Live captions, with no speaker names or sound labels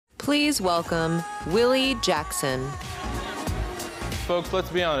Please welcome Willie Jackson. Folks, let's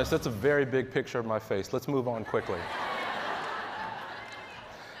be honest, that's a very big picture of my face. Let's move on quickly.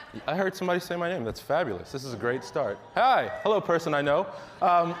 I heard somebody say my name. That's fabulous. This is a great start. Hi, hello, person I know.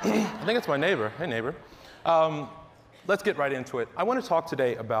 I think it's my neighbor. Hey, neighbor. Let's get right into it. I want to talk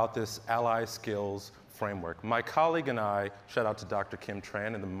today about this ally skills framework. My colleague and I, shout out to Dr. Kim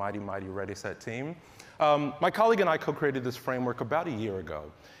Tran and the mighty ReadySet team. My colleague and I co-created this framework about a year ago.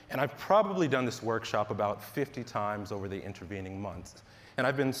 And I've probably done this workshop about 50 times over the intervening months. And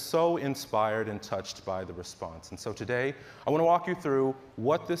I've been so inspired and touched by the response. And so today, I want to walk you through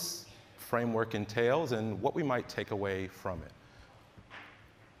what this framework entails and what we might take away from it.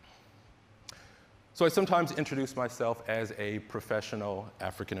 So I sometimes introduce myself as a professional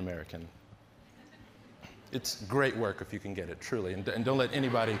African American. It's great work if you can get it, truly. And don't let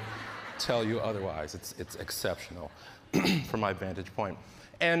anybody tell you otherwise. It's exceptional from my vantage point.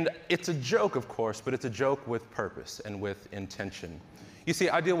 And it's a joke, of course, but it's a joke with purpose and with intention. You see,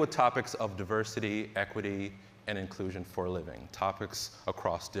 I deal with topics of diversity, equity, and inclusion for a living, topics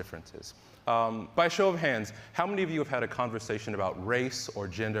across differences. By a show of hands, how many of you have had a conversation about race or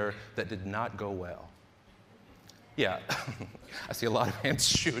gender that did not go well? Yeah, I see a lot of hands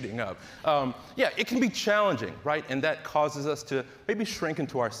shooting up. Yeah, it can be challenging, right? And that causes us to maybe shrink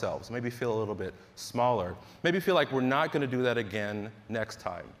into ourselves, maybe feel a little bit smaller, maybe feel like we're not going to do that again next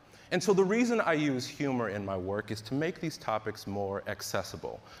time. And so the reason I use humor in my work is to make these topics more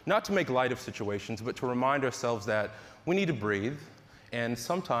accessible, not to make light of situations, but to remind ourselves that we need to breathe, and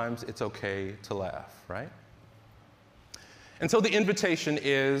sometimes it's okay to laugh, right? And so the invitation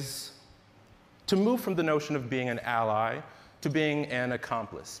is to move from the notion of being an ally to being an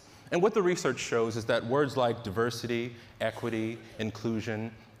accomplice. And what the research shows is that words like diversity, equity,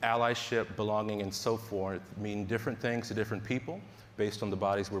 inclusion, allyship, belonging, and so forth mean different things to different people based on the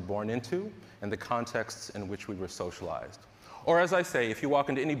bodies we're born into and the contexts in which we were socialized. Or as I say, if you walk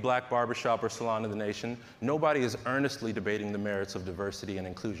into any black barbershop or salon in the nation, nobody is earnestly debating the merits of diversity and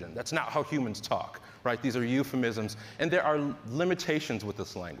inclusion. That's not how humans talk, right? These are euphemisms, and there are limitations with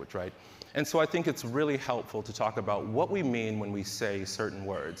this language, right? And so I think it's really helpful to talk about what we mean when we say certain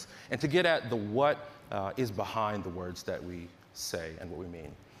words, and to get at the what is behind the words that we say and what we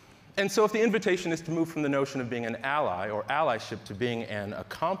mean. And so if the invitation is to move from the notion of being an ally or allyship to being an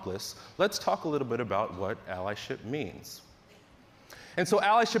accomplice, let's talk a little bit about what allyship means. And so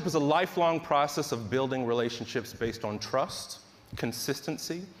allyship is a lifelong process of building relationships based on trust,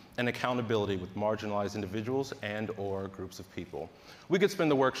 consistency, and accountability with marginalized individuals and/or groups of people. We could spend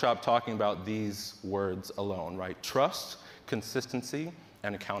the workshop talking about these words alone, right? Trust, consistency,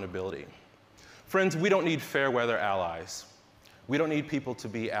 and accountability. Friends, we don't need fair weather allies. We don't need people to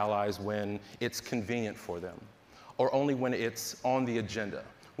be allies when it's convenient for them, or only when it's on the agenda.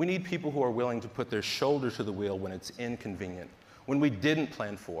 We need people who are willing to put their shoulder to the wheel when it's inconvenient, when we didn't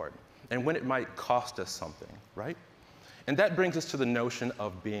plan for it, and when it might cost us something, right? And that brings us to the notion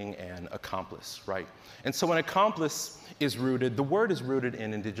of being an accomplice, right? And so an accomplice is rooted, the word is rooted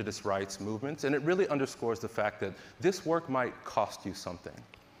in indigenous rights movements, and it really underscores the fact that this work might cost you something.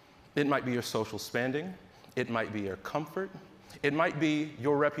 It might be your social standing, it might be your comfort, it might be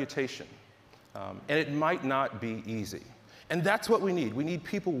your reputation, and it might not be easy. And that's what we need. We need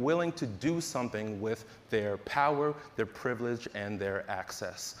people willing to do something with their power, their privilege, and their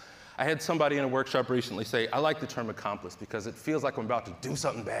access. I had somebody in a workshop recently say, I like the term accomplice because it feels like I'm about to do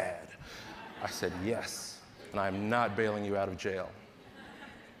something bad. I said, yes, and I'm not bailing you out of jail.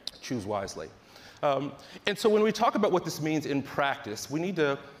 Choose wisely. And so when we talk about what this means in practice, we need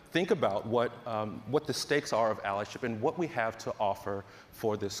to think about what the stakes are of allyship and what we have to offer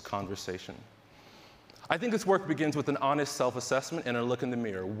for this conversation. I think this work begins with an honest self-assessment and a look in the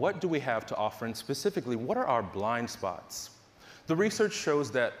mirror. What do we have to offer, and specifically, what are our blind spots? The research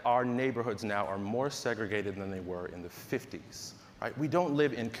shows that our neighborhoods now are more segregated than they were in the 50s, right? We don't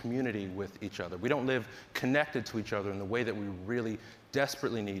live in community with each other. We don't live connected to each other in the way that we really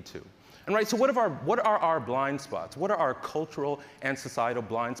desperately need to. And right, so what are our blind spots? What are our cultural and societal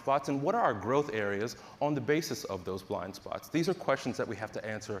blind spots? And what are our growth areas on the basis of those blind spots? These are questions that we have to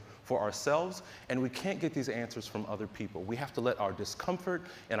answer for ourselves, and we can't get these answers from other people. We have to let our discomfort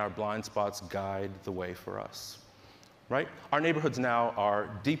and our blind spots guide the way for us. Right? Our neighborhoods now are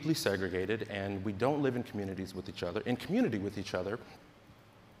deeply segregated, and we don't live in community with each other.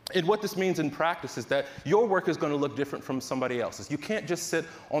 And what this means in practice is that your work is going to look different from somebody else's. You can't just sit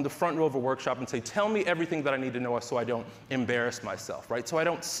on the front row of a workshop and say, tell me everything that I need to know so I don't embarrass myself, right? So I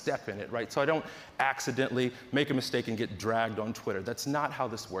don't step in it, right? So I don't accidentally make a mistake and get dragged on Twitter. That's not how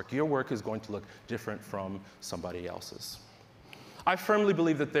this works. Your work is going to look different from somebody else's. I firmly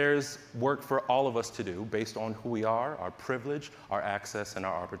believe that there's work for all of us to do based on who we are, our privilege, our access, and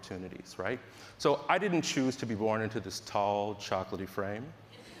our opportunities, right? So I didn't choose to be born into this tall, chocolatey frame.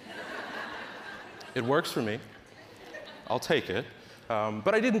 It works for me. I'll take it.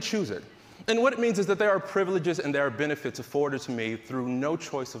 But I didn't choose it. And what it means is that there are privileges and there are benefits afforded to me through no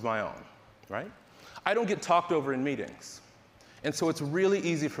choice of my own, right? I don't get talked over in meetings. And so it's really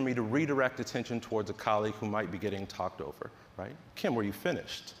easy for me to redirect attention towards a colleague who might be getting talked over, right? Kim, were you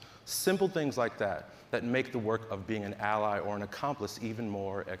finished? Simple things like that that make the work of being an ally or an accomplice even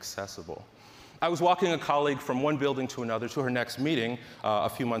more accessible. I was walking a colleague from one building to another to her next meeting a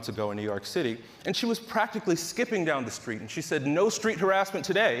few months ago in New York City, and she was practically skipping down the street, and she said, "No street harassment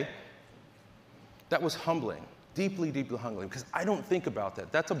today." That was humbling, deeply, deeply humbling, because I don't think about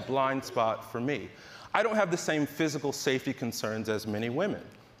that. That's a blind spot for me. I don't have the same physical safety concerns as many women,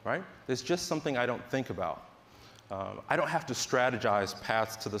 right? There's just something I don't think about. I don't have to strategize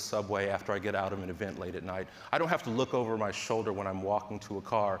paths to the subway after I get out of an event late at night. I don't have to look over my shoulder when I'm walking to a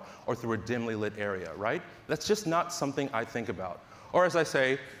car or through a dimly lit area, right? That's just not something I think about. Or as I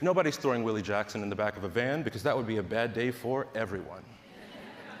say, nobody's throwing Willie Jackson in the back of a van because that would be a bad day for everyone.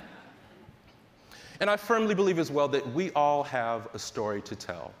 And I firmly believe as well that we all have a story to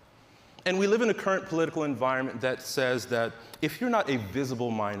tell. And we live in a current political environment that says that if you're not a visible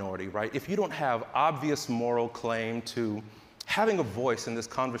minority, right, if you don't have obvious moral claim to having a voice in this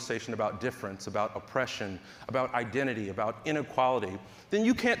conversation about difference, about oppression, about identity, about inequality, then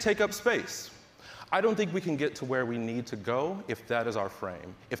you can't take up space. I don't think we can get to where we need to go if that is our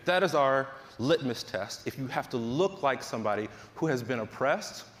frame, if that is our litmus test, if you have to look like somebody who has been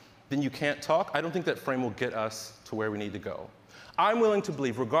oppressed, then you can't talk. I don't think that frame will get us to where we need to go. I'm willing to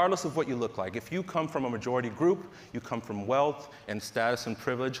believe, regardless of what you look like, if you come from a majority group, you come from wealth and status and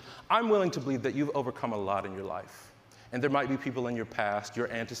privilege, I'm willing to believe that you've overcome a lot in your life. And there might be people in your past,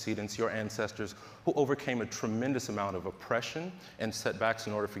 your antecedents, your ancestors, who overcame a tremendous amount of oppression and setbacks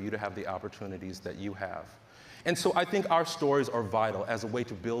in order for you to have the opportunities that you have. And so I think our stories are vital as a way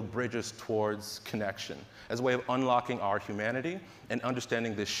to build bridges towards connection, as a way of unlocking our humanity and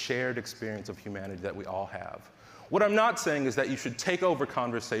understanding this shared experience of humanity that we all have. What I'm not saying is that you should take over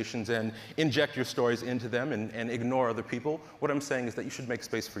conversations and inject your stories into them and ignore other people. What I'm saying is that you should make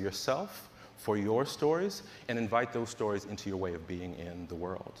space for yourself, for your stories, and invite those stories into your way of being in the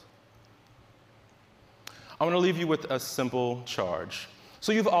world. I want to leave you with a simple charge.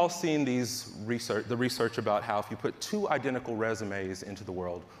 So you've all seen the research about how if you put two identical resumes into the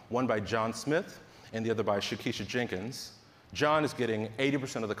world, one by John Smith and the other by Shakisha Jenkins, John is getting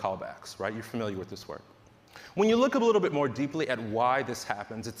 80% of the callbacks, right? You're familiar with this work. When you look a little bit more deeply at why this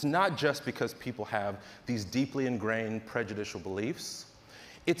happens, it's not just because people have these deeply ingrained prejudicial beliefs.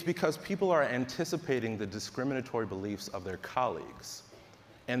 It's because people are anticipating the discriminatory beliefs of their colleagues,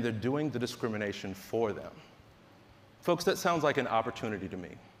 and they're doing the discrimination for them. Folks, that sounds like an opportunity to me.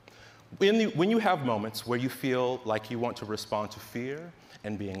 When you have moments where you feel like you want to respond to fear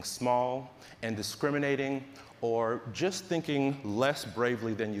and being small and discriminating or just thinking less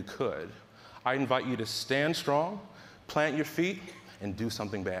bravely than you could, I invite you to stand strong, plant your feet, and do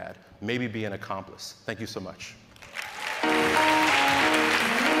something bad. Maybe be an accomplice. Thank you so much.